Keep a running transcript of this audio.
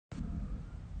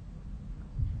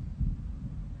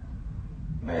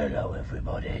Hello,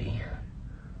 everybody.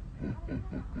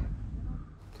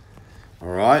 All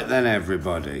right then,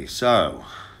 everybody. So,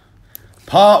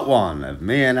 part one of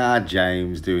me and our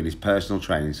James doing his personal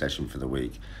training session for the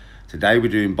week. Today we're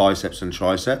doing biceps and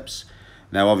triceps.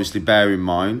 Now, obviously, bear in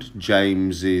mind,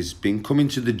 James has been coming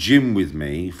to the gym with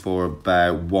me for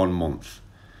about 1 month.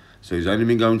 So he's only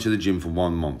been going to the gym for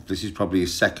 1 month. This is probably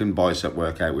his second bicep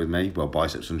workout with me. Well,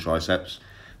 biceps and triceps.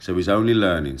 So he's only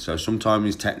learning. So sometimes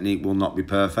his technique will not be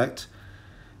perfect.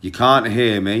 You can't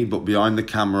hear me, but behind the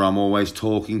camera, I'm always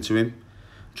talking to him,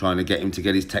 trying to get him to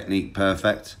get his technique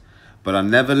perfect. But I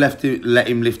never let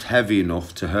him lift heavy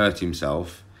enough to hurt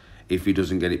himself if he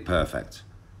doesn't get it perfect,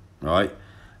 right?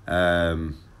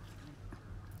 So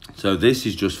this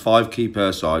is just 5 key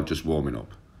per side, just warming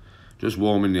up. Just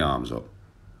warming the arms up,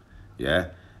 yeah?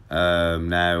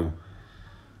 Now,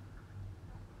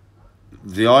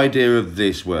 the idea of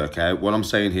this workout, what I'm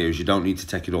saying here is you don't need to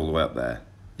take it all the way up there.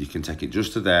 You can take it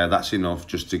just to there, that's enough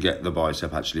just to get the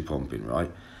bicep actually pumping, right?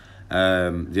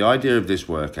 The idea of this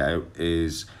workout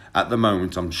is, at the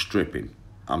moment, I'm stripping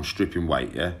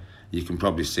weight, yeah? You can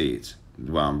probably see it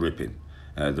while I'm ripping.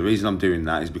 The reason I'm doing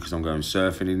that is because I'm going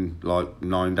surfing in like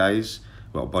 9 days,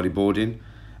 well, bodyboarding,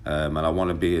 and I want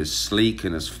to be as sleek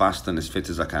and as fast and as fit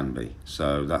as I can be.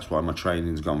 So that's why my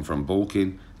training's gone from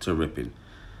bulking to ripping.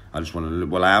 I just want to,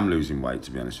 well, I am losing weight,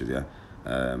 to be honest with you.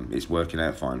 It's working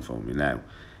out fine for me. Now,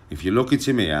 if you look at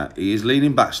him here, he is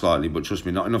leaning back slightly, but trust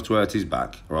me, not enough to hurt his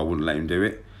back, or I wouldn't let him do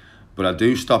it. But I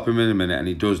do stop him in a minute, and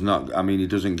he does not, I mean, he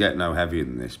doesn't get no heavier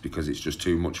than this because it's just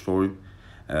too much for him.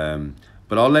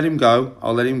 But I'll let him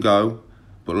go,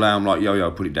 but now I'm like,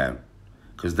 yo, put it down.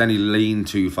 Because then he leaned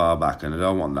too far back, and I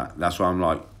don't want that. That's why I'm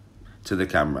like, to the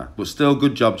camera. But still,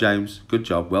 good job, James. Good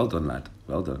job. Well done, lad.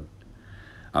 Well done.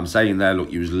 I'm saying there,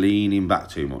 look, you was leaning back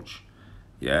too much.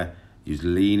 Yeah? You was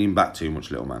leaning back too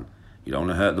much, little man. You don't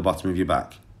want to hurt the bottom of your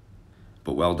back.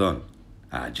 But well done.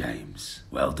 Ah, James.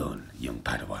 Well done, young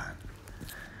Padawan.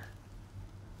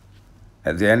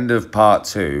 At the end of part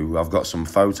 2, I've got some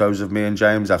photos of me and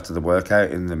James after the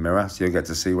workout in the mirror, so you'll get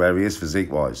to see where he is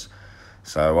physique-wise.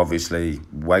 So obviously,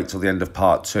 wait till the end of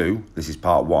part 2. This is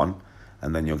part 1,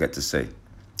 and then you'll get to see.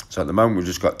 So at the moment, we've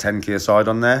just got 10 key a side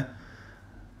on there.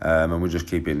 And we just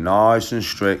keep it nice and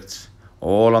strict,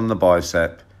 all on the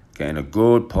bicep, getting a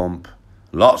good pump,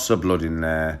 lots of blood in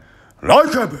there,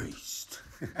 like a beast.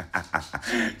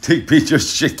 Digby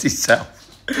just shit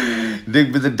himself.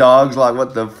 Digby the dog's like,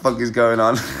 what the fuck is going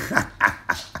on?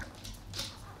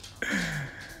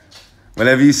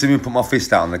 Whenever you see me put my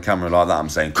fist out on the camera like that, I'm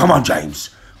saying, come on, James,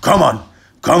 come on,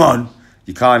 come on.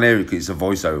 You can't hear it because it's a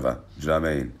voiceover, do you know what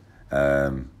I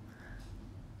mean?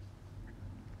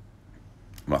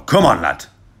 I'm like, come on, lad.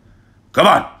 Come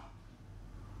on.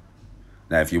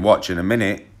 Now, if you watch in a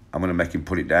minute, I'm going to make him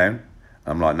put it down.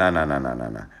 I'm like,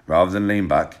 no. Rather than lean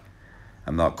back,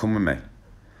 I'm like, come with me.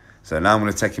 So now I'm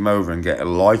going to take him over and get a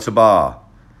lighter bar.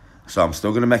 So I'm still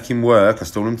going to make him work. I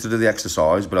still want him to do the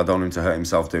exercise, but I don't want him to hurt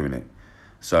himself doing it.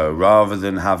 So rather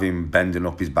than have him bending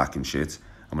up his back and shit,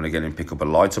 I'm going to get him pick up a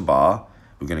lighter bar.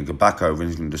 We're going to go back over and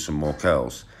he's going to do some more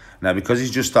curls. Now, because he's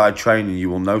just started training,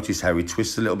 you will notice how he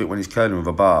twists a little bit when he's curling with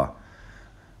a bar.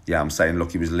 Yeah, I'm saying,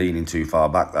 look, he was leaning too far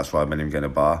back. That's why I made him get a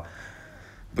bar.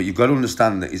 But you've got to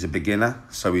understand that he's a beginner.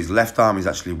 So his left arm is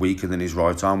actually weaker than his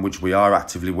right arm, which we are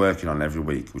actively working on every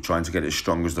week. We're trying to get it as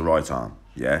strong as the right arm,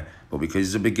 yeah? But because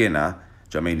he's a beginner,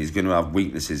 do you know what I mean? He's going to have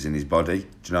weaknesses in his body. Do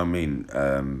you know what I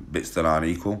mean? Bits that aren't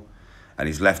equal. And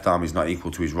his left arm is not equal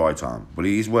to his right arm. But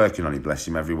he's working on it, bless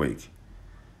him, every week.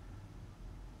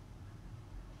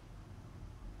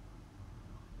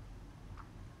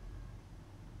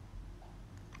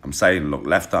 I'm saying, look,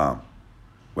 left arm.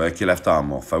 Work your left arm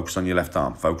more. Focus on your left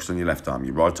arm. Focus on your left arm.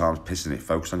 Your right arm's pissing it.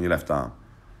 Focus on your left arm.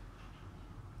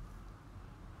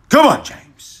 Come on,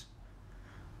 James.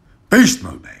 Beast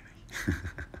mode, baby.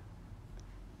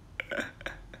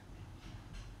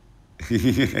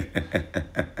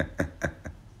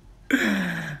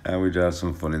 And we do have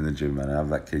some fun in the gym, man. I have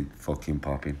that keep fucking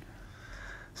popping.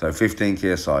 So 15 key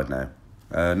a side now.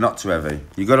 Not too heavy.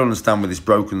 You got to understand, with this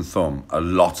broken thumb, a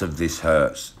lot of this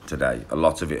hurts today. A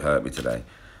lot of it hurt me today.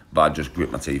 But I just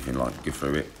grip my teeth in, like, get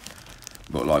through it.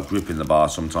 But, like, gripping the bar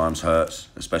sometimes hurts,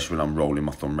 especially when I'm rolling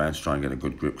my thumb around to try and get a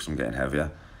good grip because I'm getting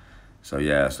heavier. So,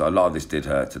 yeah, so a lot of this did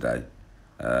hurt today.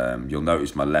 You'll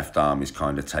notice my left arm is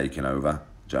kind of taking over.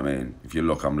 Do you know what I mean? If you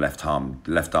look, I'm left arm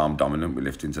dominant with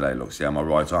lifting today. Look, see how my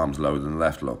right arm's lower than the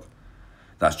left, look.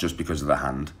 That's just because of the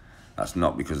hand. That's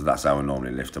not because that's how I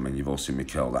normally lift. I mean, you've all seen me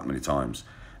curl that many times.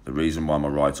 The reason why my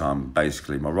right arm,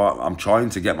 basically, I'm trying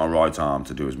to get my right arm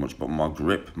to do as much, but my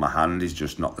grip, my hand is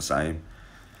just not the same.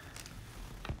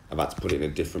 I've had to put it in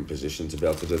a different position to be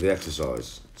able to do the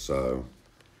exercise. So,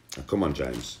 come on,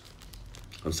 James.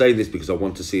 I'm saying this because I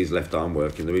want to see his left arm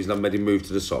working. The reason I've made him move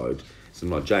to the side is I'm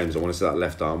like, James, I want to see that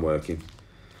left arm working.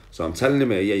 So I'm telling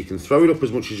him here, yeah, you can throw it up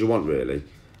as much as you want, really,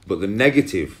 but the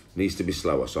negative needs to be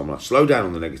slower. So I'm like, slow down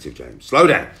on the negative, James. Slow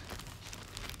down.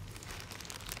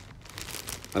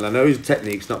 And I know his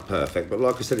technique's not perfect, but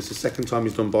like I said, it's the second time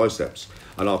he's done biceps.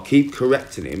 And I'll keep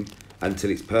correcting him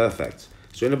until it's perfect.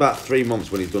 So in about 3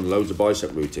 months, when he's done loads of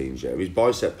bicep routines, yeah, his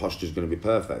bicep posture is going to be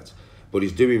perfect. But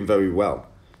he's doing very well.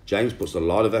 James puts a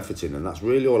lot of effort in, and that's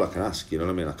really all I can ask, you know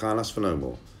what I mean? I can't ask for no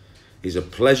more. He's a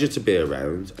pleasure to be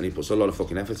around, and he puts a lot of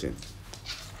fucking effort in.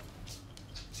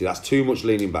 See, that's too much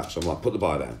leaning back, so I'm like, put the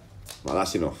bar down. Like,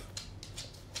 that's enough.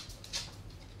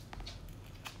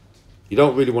 You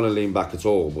don't really want to lean back at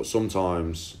all, but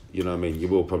sometimes, you know what I mean, you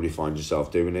will probably find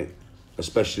yourself doing it,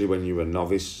 especially when you're a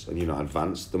novice and you're not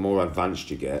advanced. The more advanced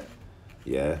you get,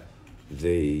 yeah,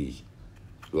 the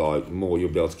more you'll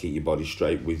be able to keep your body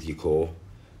straight with your core.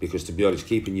 Because to be honest,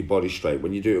 keeping your body straight,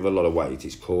 when you do it with a lot of weight,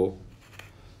 it's core.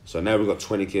 So now we've got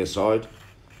 20 key aside,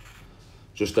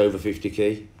 just over 50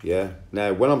 key, yeah.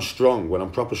 Now, when I'm strong, when I'm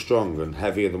proper strong and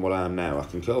heavier than what I am now, I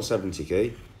can curl 70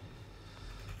 key.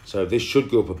 So this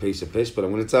should go up a piece of piss, but I'm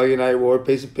going to tell you now, it wore a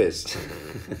piece of piss.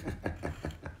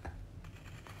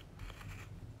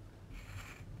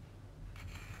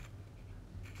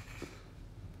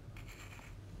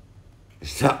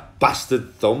 It's that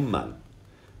bastard thumb, man.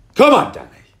 Come on, Danny.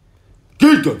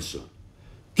 Get it done, son.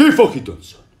 Get it fucking done,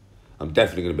 son. I'm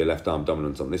definitely going to be left arm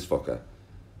dominant on this fucker.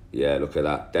 Yeah, look at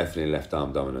that. Definitely left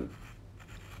arm dominant.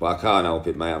 But I can't help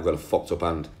it, mate. I've got a fucked up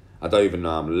hand. I don't even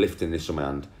know I'm lifting this on my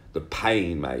hand. The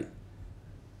pain, mate.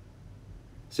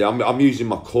 See, I'm using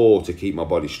my core to keep my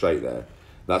body straight there.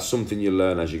 That's something you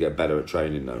learn as you get better at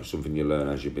training, though. Something you learn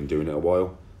as you've been doing it a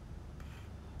while.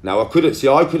 Now, I could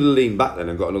have leaned back then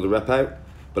and got another rep out,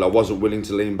 but I wasn't willing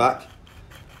to lean back.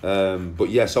 But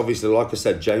yes, obviously, like I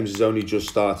said, James has only just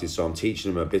started, so I'm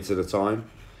teaching him a bit at a time.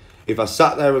 If I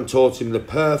sat there and taught him the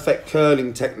perfect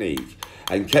curling technique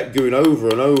and kept going over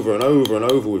and over and over and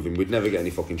over with him, we'd never get any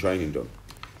fucking training done.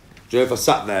 Do you know, if I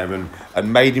sat there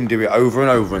and made him do it over and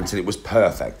over until it was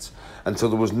perfect, until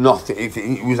there was nothing, if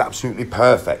it was absolutely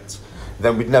perfect,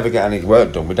 then we'd never get any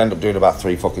work done. We'd end up doing about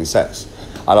 3 fucking sets.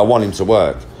 And I want him to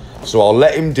work. So I'll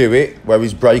let him do it where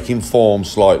he's breaking form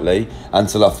slightly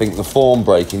until I think the form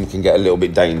breaking can get a little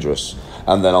bit dangerous.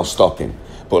 And then I'll stop him.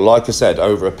 But like I said,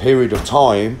 over a period of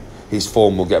time, his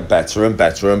form will get better and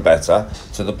better and better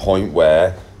to the point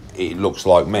where it looks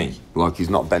like me. Like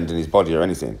he's not bending his body or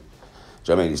anything.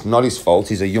 Do you know what I mean? It's not his fault.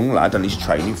 He's a young lad and he's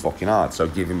training fucking hard. So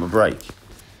give him a break.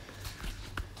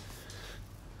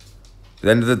 At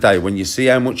the end of the day, when you see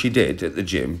how much he did at the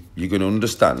gym, you're going to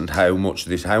understand how much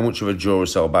of a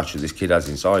Duracell battery this kid has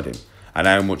inside him, and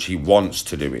how much he wants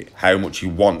to do it, how much he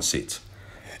wants it.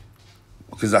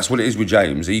 Because that's what it is with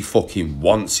James. He fucking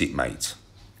wants it, mate.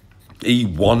 He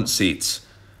wants it.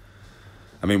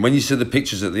 I mean, when you see the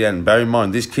pictures at the end, bear in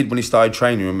mind, this kid, when he started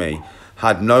training with me,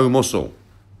 had no muscle.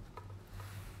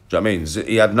 Do you know what I mean?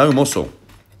 He had no muscle.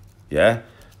 Yeah?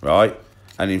 Right?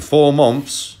 And in 4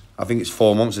 months... I think it's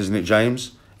 4 months, isn't it,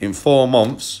 James? In 4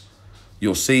 months,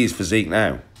 you'll see his physique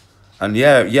now. And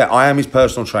yeah, I am his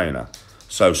personal trainer.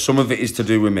 So some of it is to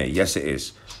do with me. Yes, it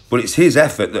is. But it's his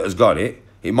effort that has got it.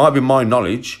 It might be my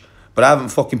knowledge, but I haven't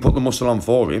fucking put the muscle on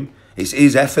for him. It's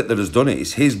his effort that has done it.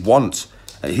 It's his want.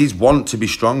 His want to be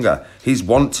stronger. His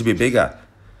want to be bigger.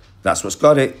 That's what's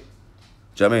got it.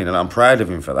 Do you know what I mean? And I'm proud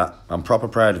of him for that. I'm proper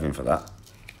proud of him for that.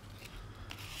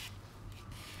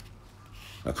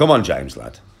 Now, come on, James,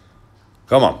 lad.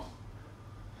 Come on.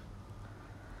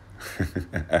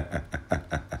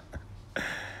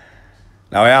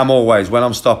 Now, I am always, when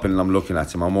I'm stopping and I'm looking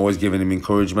at him, I'm always giving him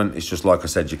encouragement. It's just like I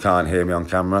said, you can't hear me on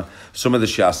camera. Some of the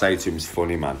shit I say to him is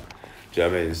funny, man. Do you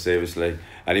know what I mean? Seriously.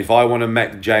 And if I want to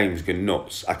make James go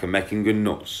nuts, I can make him go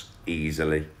nuts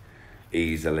easily.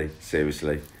 Easily.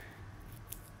 Seriously.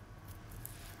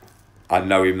 I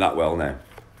know him that well now.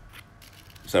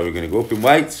 So we're going to go up in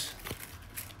weights.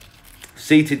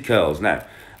 Seated curls. Now,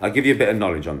 I'll give you a bit of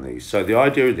knowledge on these. So the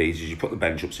idea of these is you put the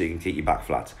bench up so you can keep your back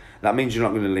flat. That means you're not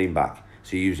going to lean back.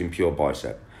 So you're using pure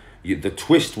bicep. The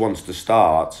twist wants to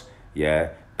start,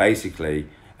 yeah, basically,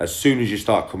 as soon as you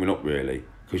start coming up, really,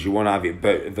 because you want to have it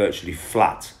virtually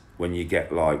flat when you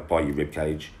get, like, by your rib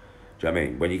cage. Do you know what I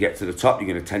mean? When you get to the top, you're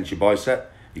going to tense your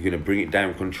bicep. You're going to bring it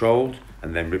down controlled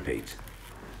and then repeat.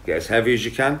 Get as heavy as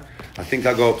you can. I think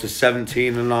I go up to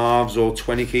 17 and a halves or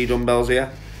 20 key dumbbells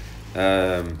here.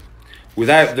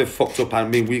 Without the fucked up hand, I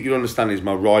mean, you understand is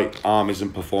my right arm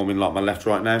isn't performing like my left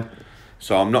right now.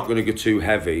 So I'm not going to go too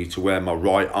heavy to where my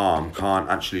right arm can't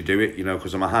actually do it, you know,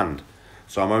 because of my hand.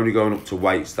 So I'm only going up to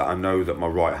weights that I know that my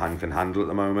right hand can handle at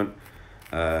the moment.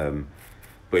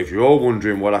 But if you're all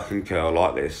wondering what I can curl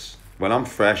like this, when I'm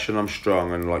fresh and I'm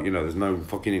strong and, like, you know, there's no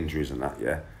fucking injuries and that,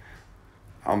 yeah,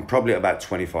 I'm probably at about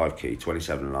 25 key,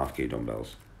 27.5 key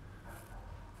dumbbells.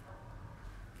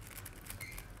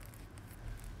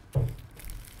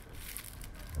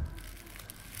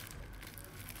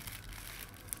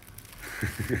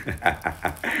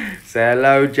 Say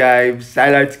hello, James. Say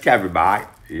hello to Kevin, mate.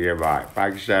 Yeah, mate.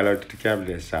 Thanks. Say hello to the Kevin,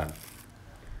 there, son.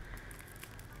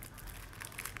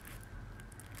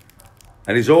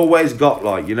 And he's always got,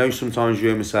 like, you know, sometimes you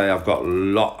hear me say, I've got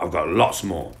lots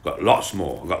more, I've got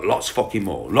lots fucking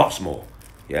more, lots more.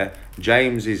 Yeah.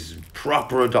 James is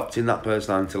proper adopting that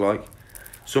personality. Like,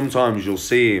 sometimes you'll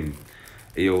see him,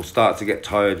 he'll start to get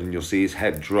tired and you'll see his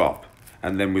head drop.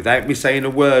 And then without me saying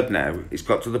a word now, it's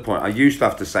got to the point, I used to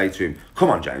have to say to him, come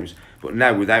on, James. But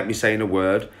now, without me saying a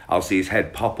word, I'll see his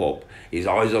head pop up, his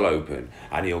eyes will open,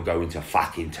 and he'll go into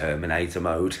fucking Terminator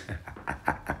mode.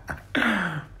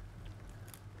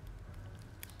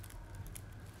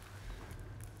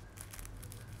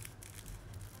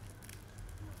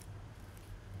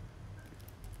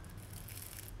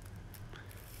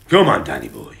 Come on, Danny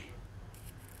boy.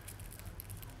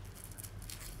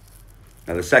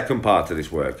 Now, the second part of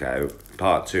this workout,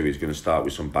 part 2, is going to start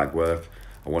with some bag work.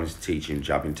 I wanted to teach him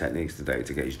jabbing techniques today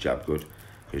to get his jab good,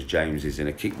 because James is in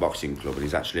a kickboxing club and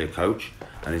he's actually a coach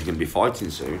and he's going to be fighting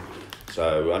soon.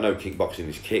 So I know kickboxing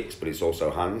is kicks, but it's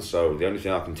also hands. So the only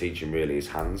thing I can teach him really is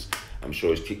hands. I'm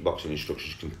sure his kickboxing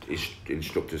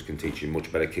instructors can teach him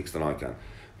much better kicks than I can.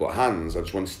 But hands, I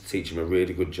just wanted to teach him a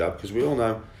really good jab, because we all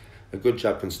know a good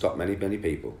jab can stop many, many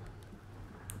people.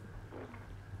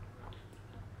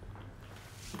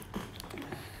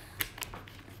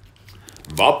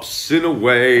 Bopsing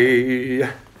away,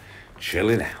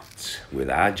 chilling out with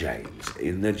our James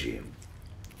in the gym.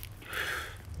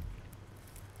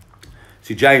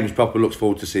 See, James proper looks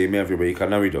forward to seeing me every week. I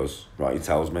know he does, right? He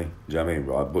tells me, do you know what I mean,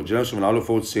 right? But do you know something? I look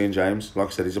forward to seeing James. Like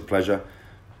I said, he's a pleasure.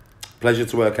 Pleasure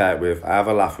to work out with. I have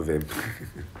a laugh with him.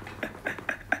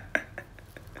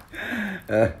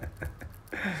 Do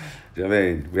you know what I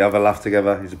mean? We have a laugh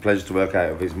together. He's a pleasure to work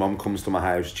out with. His mum comes to my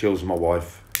house, chills with my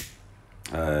wife.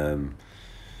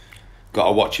 Got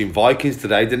to watching Vikings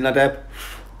today, didn't I, Deb?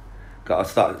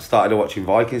 Started watching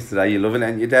Vikings today. You're loving it,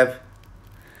 ain't you, Deb?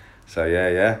 So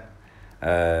yeah.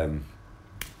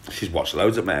 She's watched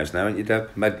loads at my house now, ain't you,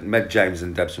 Deb? Med James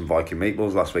and Deb some Viking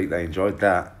meatballs last week. They enjoyed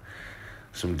that.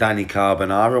 Some Danny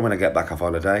carbonara when I get back off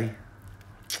holiday.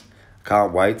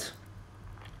 Can't wait.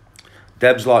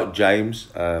 Deb's like James.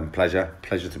 Pleasure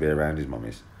to be around his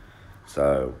mummies.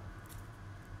 So.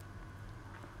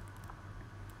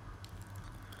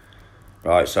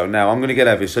 Right, so now I'm going to get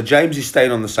heavy. So James is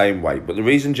staying on the same weight. But the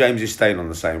reason James is staying on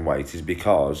the same weight is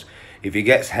because if he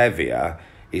gets heavier,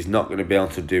 he's not going to be able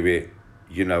to do it,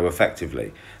 you know,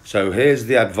 effectively. So here's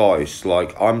the advice.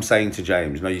 Like, I'm saying to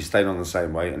James, no, you're staying on the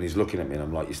same weight. And he's looking at me and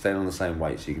I'm like, you're staying on the same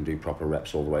weight so you can do proper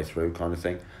reps all the way through, kind of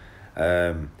thing.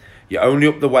 You only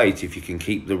up the weight if you can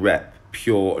keep the rep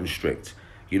pure and strict.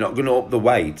 You're not going to up the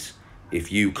weight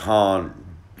if you can't,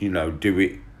 you know, do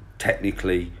it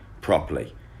technically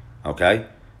properly. Okay,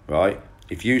 right?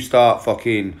 If you start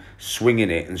fucking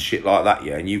swinging it and shit like that,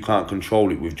 yeah, and you can't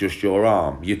control it with just your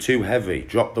arm, you're too heavy.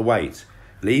 Drop the weight.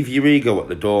 Leave your ego at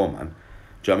the door, man.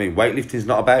 Do you know what I mean? Weightlifting's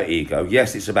not about ego.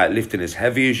 Yes, it's about lifting as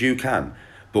heavy as you can,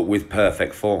 but with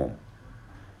perfect form.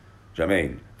 Do you know what I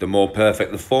mean? The more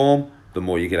perfect the form, the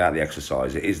more you get out of the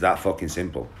exercise. It is that fucking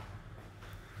simple.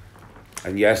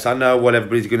 And yes, I know what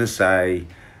everybody's going to say.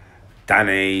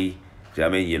 Danny, do you know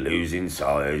what I mean? You're losing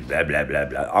size, blah, blah, blah,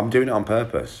 blah. I'm doing it on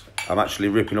purpose. I'm actually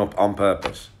ripping up on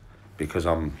purpose because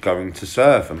I'm going to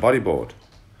surf and bodyboard.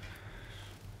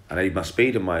 I need my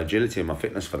speed and my agility and my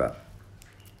fitness for that.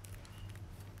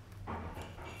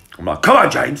 I'm like, come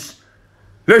on, James.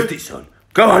 Lift it, son.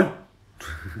 Go on.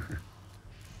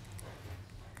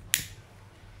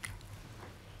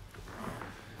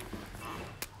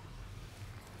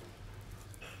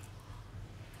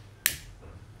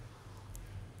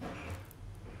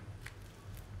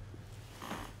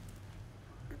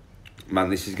 Man,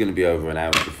 this is going to be over an hour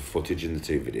of footage in the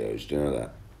 2 videos. Do you know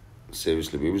that?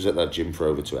 Seriously, we was at that gym for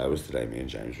over 2 hours today, me and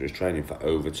James. We was training for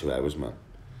over 2 hours, man.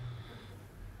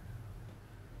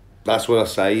 That's what I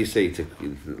say, you see,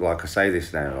 like I say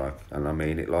this now, like, and I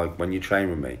mean it, like, when you train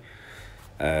with me.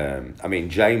 I mean,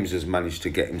 James has managed to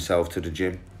get himself to the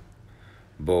gym,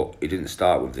 but he didn't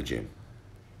start with the gym.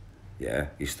 Yeah,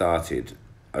 he started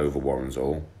over Warren's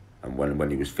Hall. And when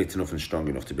he was fit enough and strong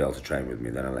enough to be able to train with me,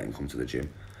 then I let him come to the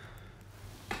gym.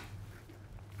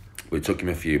 It took him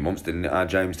a few months, didn't it,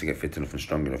 James, to get fit enough and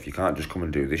strong enough. You can't just come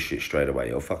and do this shit straight away.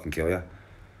 He'll fucking kill you.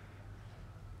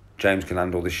 James can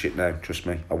handle this shit now, trust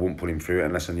me. I wouldn't put him through it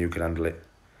unless I knew he could handle it.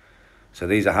 So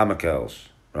these are hammer curls,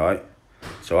 right?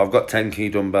 So I've got 10 key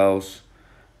dumbbells.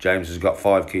 James has got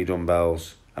 5 key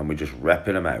dumbbells. And we're just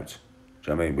repping them out.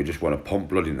 Do you know what I mean? We just want to pump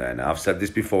blood in there. Now, I've said this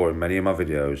before in many of my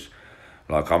videos.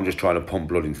 Like, I'm just trying to pump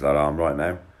blood into that arm right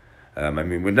now. I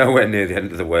mean, we're nowhere near the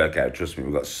end of the workout. Trust me,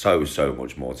 we've got so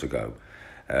much more to go.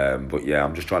 But yeah,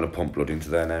 I'm just trying to pump blood into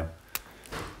there now.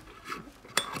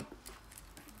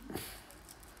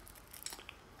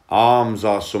 Arms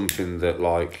are something that,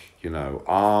 like, you know,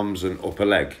 arms and upper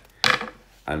leg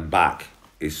and back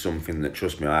is something that,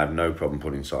 trust me, I have no problem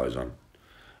putting size on.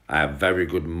 I have very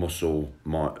good mind-muscle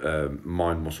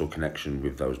connection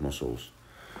with those muscles.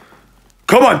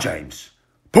 Come on, James.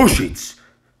 Push it.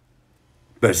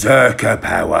 Berserker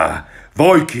power.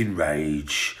 Viking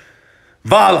rage.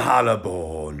 Valhalla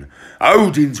born.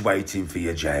 Odin's waiting for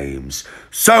you, James.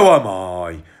 So am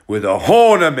I. With a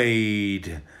horn of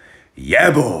mead.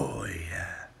 Yeah, boy.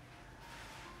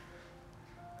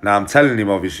 Now, I'm telling him,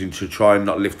 obviously, to try and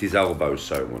not lift his elbows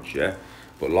so much, yeah?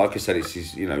 But like I said, it's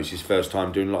his, you know, it's his first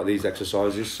time doing a lot of these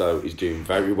exercises, so he's doing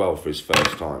very well for his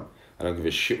first time. I don't give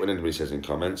a shit what anybody says in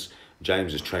comments.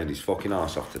 James has trained his fucking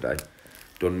arse off today.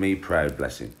 Done me proud,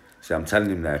 bless him. See, I'm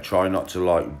telling him there, try not to,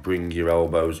 like, bring your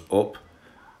elbows up.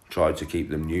 Try to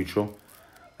keep them neutral.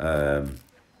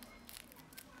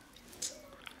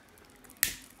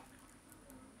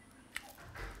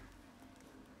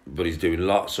 But he's doing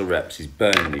lots of reps. He's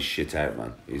burning this shit out,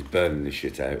 man. He's burning this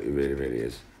shit out. He really, really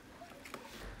is.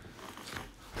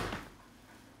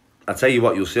 I'll tell you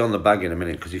what, you'll see on the bag in a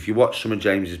minute, because if you watch some of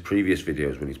James's previous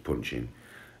videos when he's punching,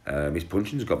 his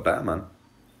punching's got better, man.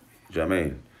 Do you know what I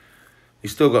mean?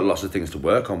 He's still got lots of things to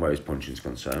work on where his punching's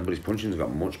concerned, but his punching's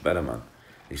got much better, man.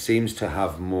 He seems to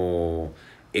have more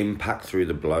impact through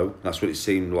the blow. That's what it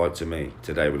seemed like to me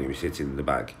today when he was hitting the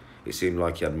bag. It seemed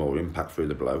like he had more impact through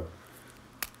the blow.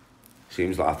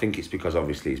 Seems like, I think it's because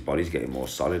obviously his body's getting more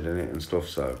solid in it and stuff,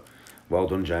 so well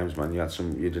done, James, man.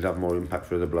 You did have more impact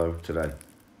through the blow today.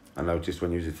 I noticed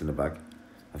when you was hitting the bag.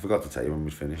 I forgot to tell you when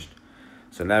we finished.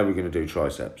 So now we're going to do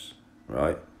triceps,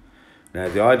 right? Now,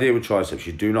 the idea with triceps,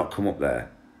 you do not come up there,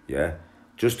 yeah?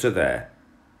 Just to there,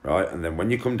 right? And then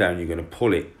when you come down, you're going to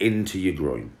pull it into your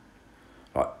groin.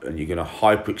 Right? And you're going to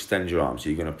hyperextend your arm. So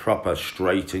you're going to proper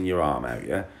straighten your arm out,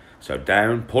 yeah? So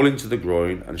down, pull into the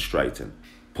groin and straighten.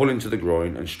 Pull into the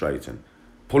groin and straighten.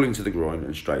 Pull into the groin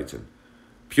and straighten.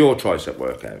 Pure tricep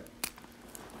workout.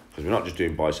 Because we're not just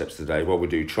doing biceps today. Well, we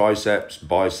do triceps,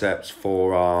 biceps,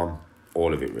 forearm,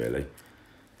 all of it really.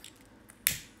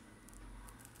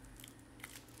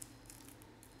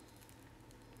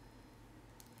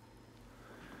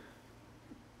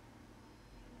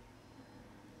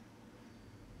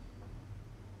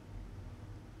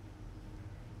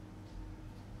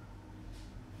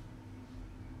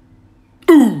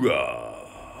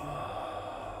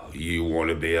 You want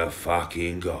to be a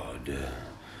fucking god?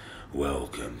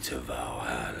 Welcome to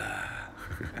Valhalla.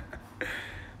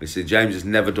 Listen, James has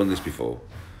never done this before.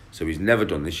 So he's never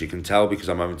done this. You can tell because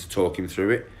I'm having to talk him through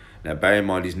it. Now, bear in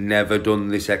mind, he's never done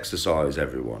this exercise,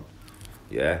 everyone.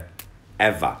 Yeah?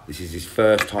 Ever. This is his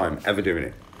first time ever doing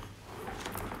it.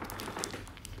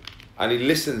 And he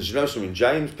listens. You know something?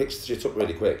 James picks shit up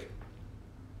really quick.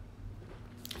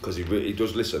 Because he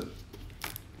does listen.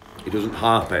 He doesn't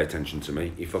half pay attention to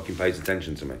me. He fucking pays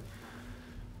attention to me.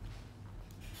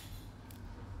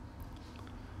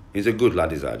 He's a good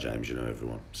lad, is our James, you know,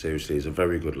 everyone. Seriously, he's a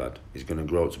very good lad. He's going to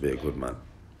grow up to be a good man.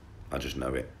 I just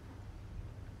know it.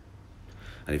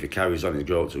 And if he carries on, he's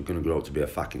going to grow up to be a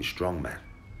fucking strong man.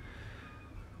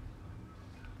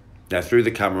 Now, through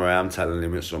the camera, I am telling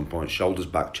him at some point, shoulders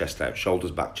back, chest out.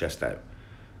 Shoulders back, chest out.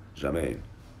 Do you know what I mean?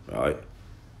 Right?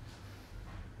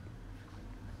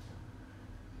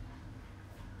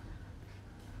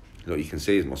 Look, you can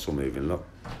see his muscle moving, look.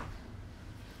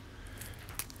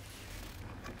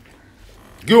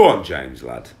 Go on, James,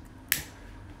 lad.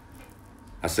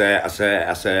 I say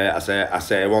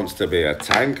he wants to be a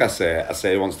tank. I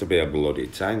say he wants to be a bloody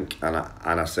tank. And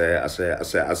I say,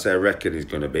 I reckon he's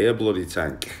going to be a bloody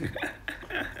tank. He's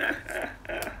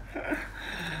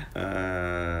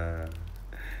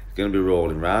going to be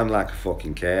rolling around like a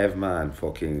fucking caveman,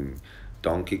 fucking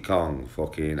Donkey Kong,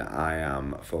 fucking I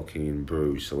am fucking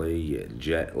Bruce Lee,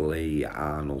 Jet Li,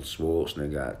 Arnold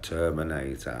Schwarzenegger,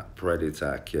 Terminator,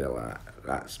 Predator Killer.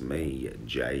 That's me,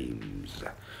 James,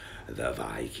 the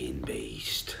Viking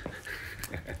Beast.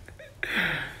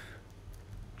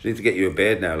 Just need to get you a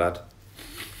beard now, lad.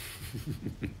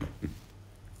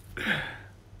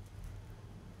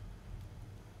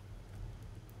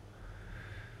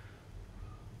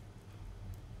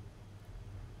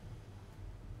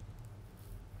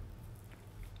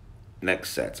 Next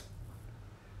set.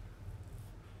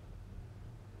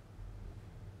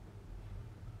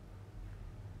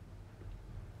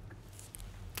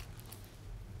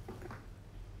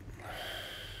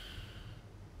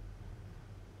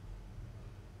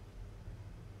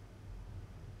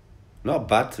 Not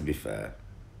bad, to be fair.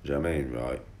 Do you know what I mean,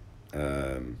 right?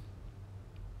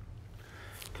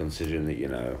 Considering that, you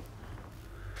know,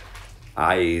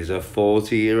 he's a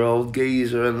 40-year-old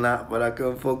geezer and that, but I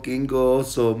can fucking go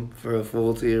some for a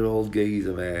 40-year-old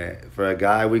geezer, mate. For a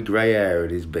guy with grey hair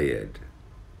and his beard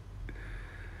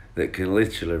that can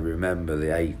literally remember the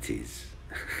 80s.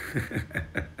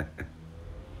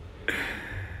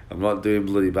 I'm not doing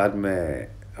bloody bad, mate.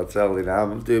 I'll tell you now,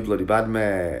 I'm doing bloody bad,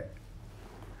 mate.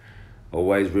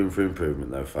 Always room for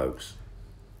improvement, though, folks.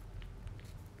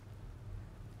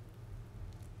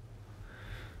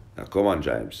 Now, come on,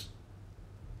 James.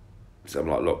 So I'm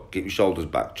like, look, keep your shoulders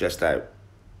back, chest out.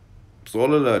 It's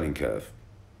all a learning curve.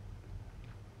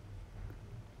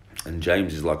 And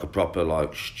James is like a proper,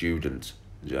 like, student.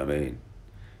 Do you know what I mean?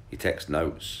 He takes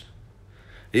notes.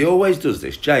 He always does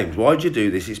this. James, why'd you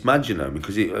do this? It's mad, you know,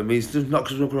 because it's not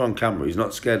because we're on camera. He's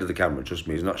not scared of the camera, trust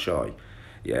me. He's not shy.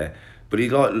 Yeah. But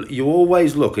you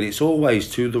always look, and it's always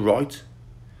to the right.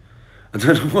 I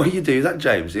don't know why you do that,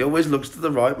 James. He always looks to the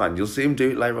right, man. You'll see him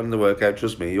do it later on in the workout,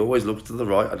 trust me. He always looks to the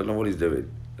right. I don't know what he's doing.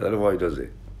 I don't know why he does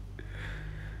it.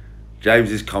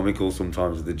 James is comical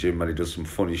sometimes at the gym, man. He does some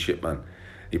funny shit, man.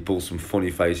 He pulls some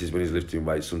funny faces when he's lifting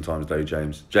weights sometimes, though,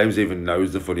 James. James even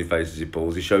knows the funny faces he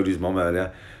pulls. He showed his mum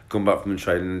earlier, come back from the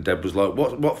training, and Deb was like,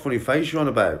 what funny face you on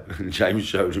about? And James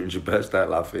showed her, and she burst out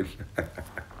laughing.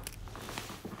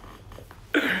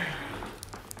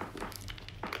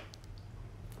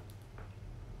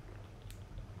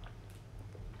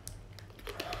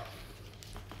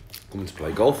 Coming to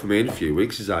play golf for me in a few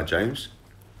weeks is our James.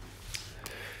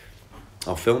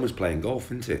 Our film is playing golf,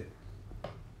 isn't it?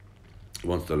 He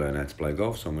wants to learn how to play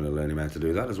golf, so I'm going to learn him how to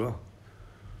do that as well.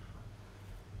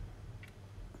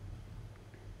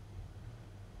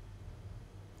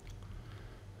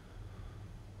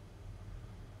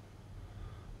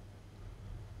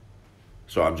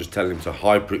 So I'm just telling him to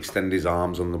hyperextend his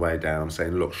arms on the way down. I'm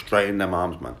saying, look, straighten them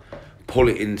arms, man. Pull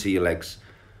it into your legs.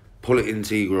 Pull it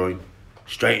into your groin.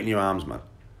 Straighten your arms, man.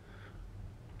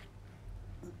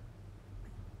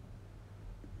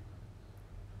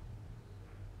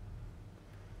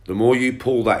 The more you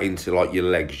pull that into like your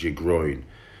legs, your groin,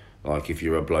 like if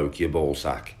you're a bloke, your ball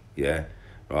sack, yeah,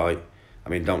 right? I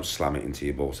mean, don't slam it into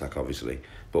your ball sack, obviously,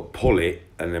 but pull it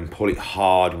and then pull it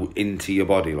hard into your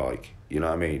body, like, you know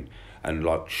what I mean? And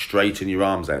like straighten your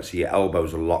arms out so your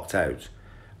elbows are locked out.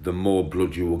 The more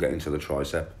blood you will get into the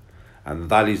tricep.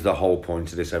 And that is the whole point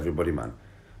of this, everybody, man.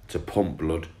 To pump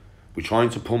blood. We're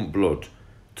trying to pump blood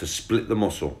to split the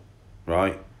muscle,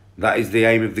 right? That is the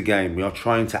aim of the game. We are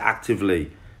trying to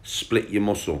actively split your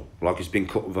muscle like it's been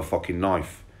cut with a fucking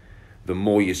knife. The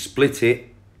more you split it,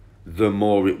 the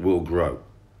more it will grow.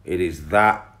 It is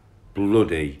that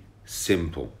bloody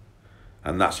simple.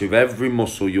 And that's with every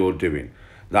muscle you're doing.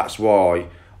 That's why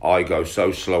I go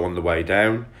so slow on the way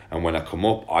down, and when I come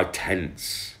up, I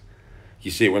tense. You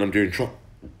see it when I'm doing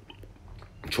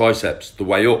triceps. The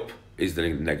way up is the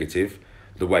negative.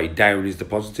 The way down is the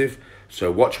positive.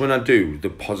 So watch when I do the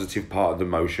positive part of the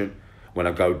motion, when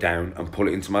I go down and pull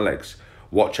it into my legs.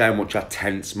 Watch how much I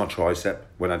tense my tricep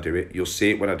when I do it. You'll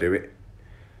see it when I do it.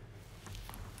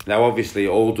 Now, obviously, it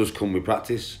all does come with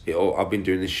practice. I've been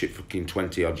doing this shit for fucking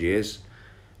 20 odd years.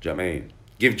 Do you know what I mean?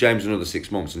 Give James another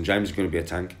 6 months and James is going to be a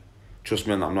tank. Trust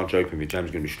me on that, I'm not joking with you. James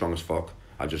is going to be strong as fuck.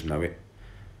 I just know it.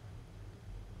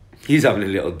 He's having a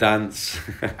little dance.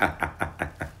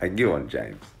 Go on,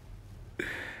 James.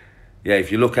 Yeah,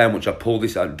 if you look how much I pull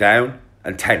this out, down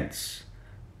and tense.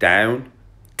 Down,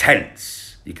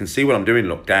 tense. You can see what I'm doing,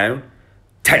 look. Down,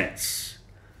 tense.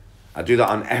 I do that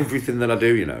on everything that I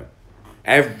do, you know.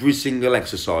 Every single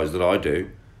exercise that I do,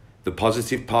 the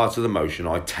positive part of the motion,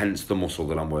 I tense the muscle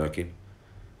that I'm working.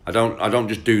 I don't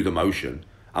just do the motion.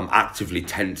 I'm actively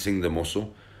tensing the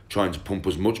muscle, trying to pump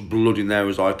as much blood in there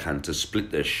as I can to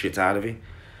split the shit out of it.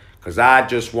 Because I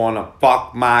just want to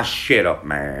fuck my shit up,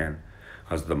 man.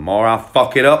 Because the more I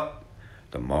fuck it up,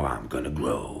 the more I'm going to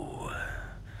grow.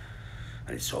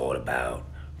 And it's all about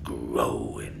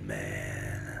growing,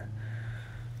 man.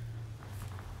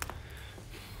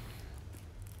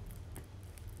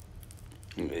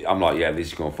 I'm like, yeah, this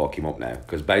is going to fuck him up now.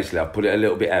 Because basically I've put it a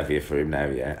little bit heavier for him now,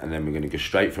 yeah. And then we're going to go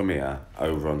straight from here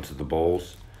over onto the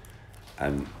balls.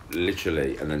 And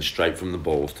literally, and then straight from the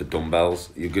balls to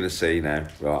dumbbells. You're going to see now,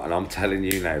 right? And I'm telling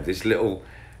you now, this little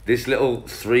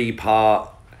 3-part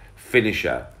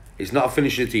finisher, it's not a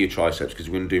finisher to your triceps because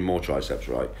we're going to do more triceps,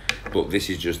 right? But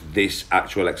this is just this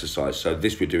actual exercise. So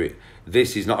this we do it.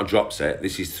 This is not a drop set.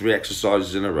 This is 3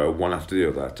 exercises in a row, one after the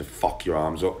other, to fuck your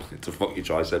arms up, to fuck your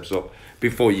triceps up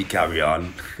before you carry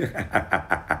on.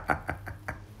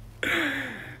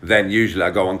 Then usually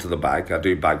I go onto the bag, I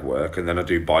do bag work, and then I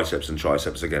do biceps and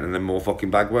triceps again, and then more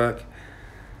fucking bag work.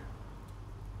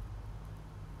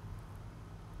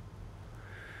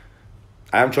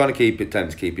 I am trying to tend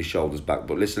to keep his shoulders back,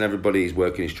 but listen, everybody, he's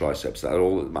working his triceps. That's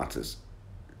all that matters.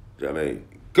 Do you know what I mean?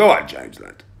 Go on, James,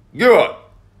 lad. Go on,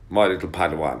 my little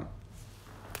Padawan.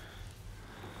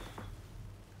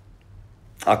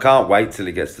 I can't wait till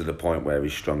he gets to the point where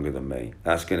he's stronger than me.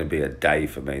 That's going to be a day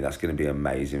for me. That's going to be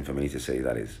amazing for me to see,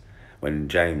 that is. When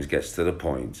James gets to the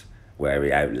point where he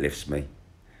outlifts me.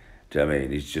 Do you know what I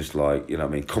mean? He's just like, you know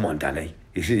what I mean? Come on, Danny.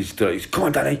 He's come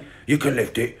on, Danny. You can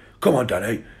lift it. Come on,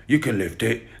 Danny. You can lift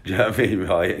it. Do you know what I mean?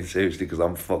 Right? Seriously, because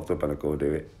I'm fucked up and I can't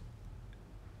do it.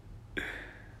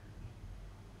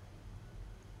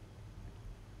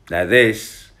 Now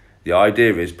this, the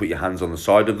idea is put your hands on the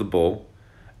side of the ball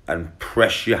and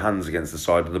press your hands against the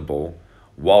side of the ball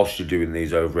whilst you're doing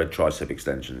these overhead tricep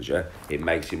extensions, yeah? It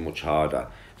makes it much harder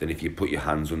than if you put your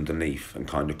hands underneath and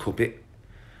kind of cup it.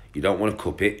 You don't want to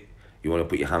cup it. You want to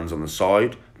put your hands on the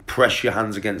side, press your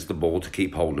hands against the ball to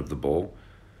keep hold of the ball,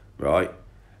 right?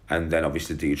 And then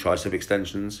obviously do your tricep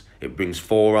extensions. It brings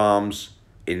forearms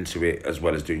into it as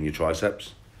well as doing your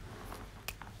triceps.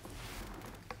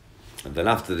 And then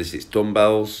after this, it's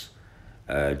dumbbells.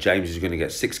 James is going to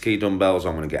get 6 key dumbbells.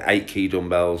 I'm going to get 8 key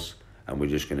dumbbells. And we're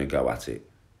just going to go at it.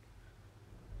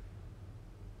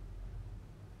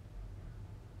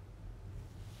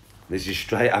 This is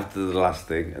straight after the last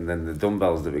thing. And then the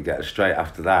dumbbells that we get are straight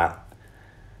after that.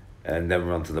 And then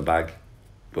we're onto the bag.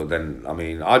 But then, I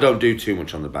mean, I don't do too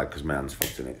much on the bag because my hand's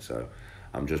fucked in it. So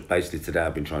I'm just basically today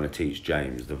I've been trying to teach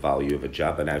James the value of a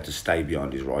jab and how to stay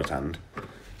behind his right hand.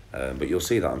 But you'll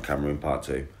see that on camera in part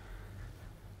 2.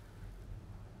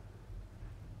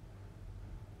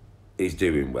 He's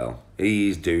doing well.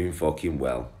 He's doing fucking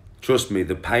well. Trust me,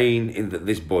 the pain in that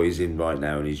this boy is in right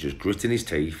now, and he's just gritting his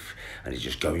teeth and he's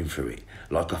just going through it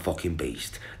like a fucking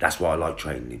beast. That's why I like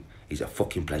training him. He's a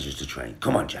fucking pleasure to train.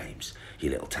 Come on, James, you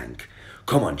little tank.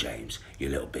 Come on, James, you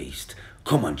little beast.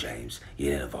 Come on, James, you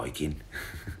little Viking.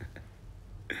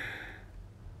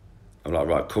 I'm like,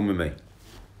 right, come with me.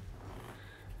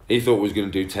 He thought we was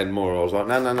going to do 10 more. I was like,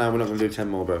 no, we're not going to do 10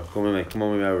 more, bro. Come with me. Come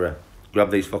on with me over here.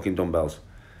 Grab these fucking dumbbells.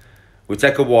 We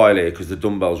take a while here because the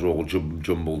dumbbells were all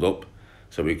jumbled up.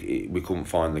 So we couldn't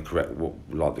find the correct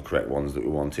ones that we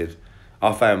wanted.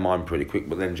 I found mine pretty quick,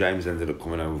 but then James ended up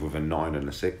coming over with a 9 and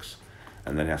a 6.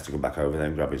 And then he has to go back over there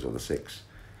and grab his other 6.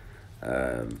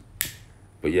 But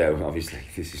yeah, obviously,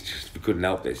 this is just, we couldn't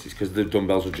help this. It's because the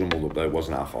dumbbells were jumbled up, though. It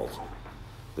wasn't our fault.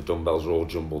 The dumbbells are all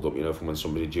jumbled up, you know, from when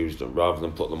somebody used them. Rather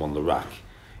than put them on the rack,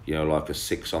 you know, like a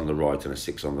 6 on the right and a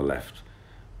 6 on the left,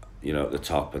 you know, at the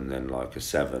top, and then like a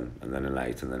 7, and then an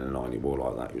 8, and then a 9. It was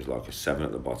like that. It was like a 7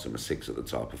 at the bottom, a 6 at the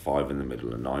top, a 5 in the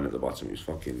middle, a 9 at the bottom. It was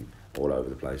fucking all over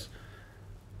the place.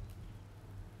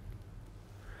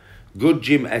 Good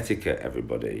gym etiquette,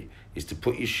 everybody, is to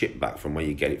put your shit back from where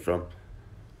you get it from.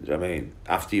 You know what I mean?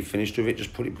 After you've finished with it,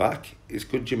 just put it back. It's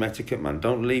good gym etiquette, man.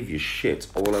 Don't leave your shit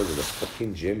all over the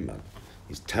fucking gym, man.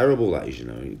 It's terrible, that is, you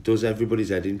know. It does everybody's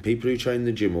head in. People who train in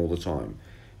the gym all the time,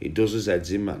 it does us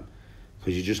heads in, man.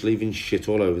 Because you're just leaving shit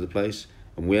all over the place.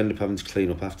 And we end up having to clean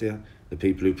up after you. The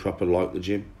people who proper like the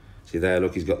gym. See there,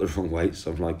 look, he's got the wrong weight.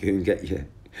 So I'm like, go and get you.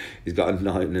 He's got a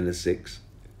 9 and a 6.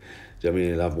 Do you know what I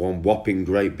mean? He'll have one whopping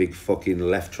great big fucking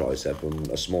left tricep and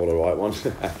a smaller right one.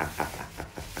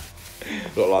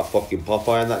 Look like fucking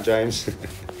Popeye in that, James.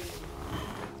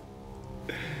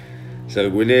 So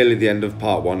we're nearly the end of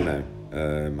part 1 now.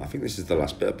 I think this is the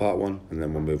last bit of part 1, and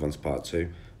then we'll move on to part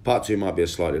 2. Part 2 might be a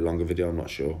slightly longer video, I'm not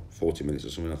sure. 40 minutes or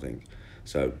something, I think.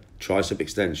 So tricep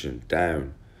extension,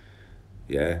 down.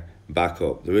 Yeah, back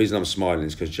up. The reason I'm smiling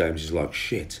is because James is like,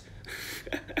 shit.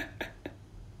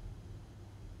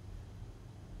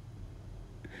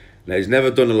 Now, he's never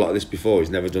done a lot of this before.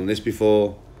 He's never done this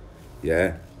before.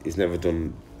 Yeah, he's never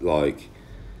done, like,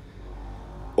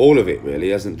 all of it, really. He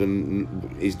hasn't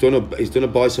done... He's done a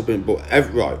bicep,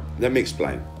 right, let me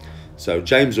explain. So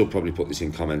James will probably put this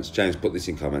in comments. James put this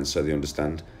in comments so they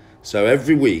understand. So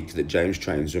every week that James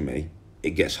trains with me,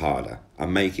 it gets harder. I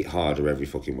make it harder every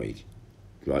fucking week.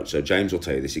 right? So James will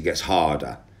tell you this, it gets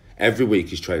harder. Every week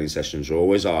his training sessions are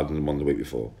always harder than the one the week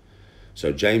before.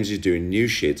 So James is doing new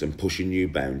shit and pushing new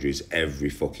boundaries every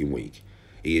fucking week.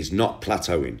 He is not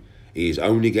plateauing. He is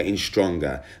only getting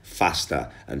stronger,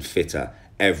 faster and fitter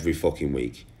every fucking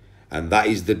week. And that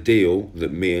is the deal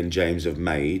that me and James have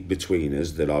made between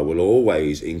us, that I will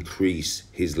always increase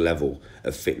his level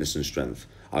of fitness and strength.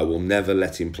 I will never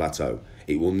let him plateau.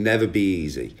 It will never be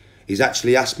easy. He's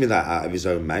actually asked me that out of his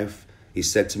own mouth. He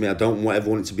said to me, I don't ever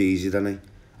want it to be easy, Danny.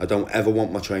 I don't ever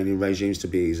want my training regimes to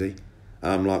be easy.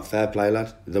 And I'm like, fair play,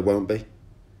 lad. There won't be.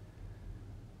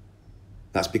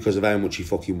 That's because of how much he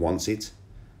fucking wants it.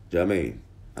 Do you know what I mean?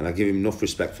 And I give him enough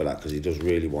respect for that because he does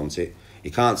really want it. He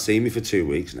can't see me for 2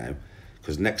 weeks now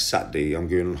because next Saturday I'm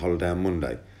going on holiday on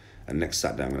Monday. And next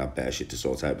Saturday I'm going to have better shit to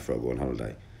sort out before I go on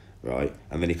holiday. Right?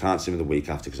 And then he can't see me the week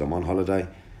after because I'm on holiday.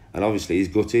 And obviously he's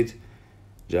gutted.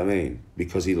 Do you know what I mean?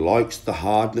 Because he likes the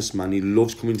hardness, man. He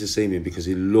loves coming to see me because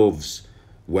he loves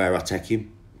where I take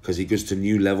him. Because he goes to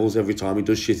new levels every time he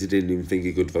does shit he didn't even think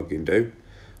he could fucking do.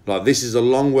 Like, this is a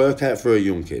long workout for a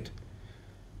young kid.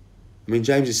 I mean,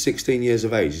 James is 16 years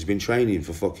of age. He's been training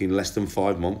for fucking less than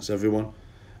 5 months, everyone.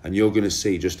 And you're going to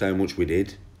see just how much we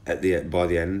did by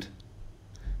the end.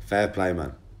 Fair play,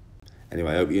 man.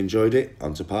 Anyway, I hope you enjoyed it.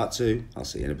 On to part 2. I'll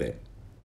see you in a bit.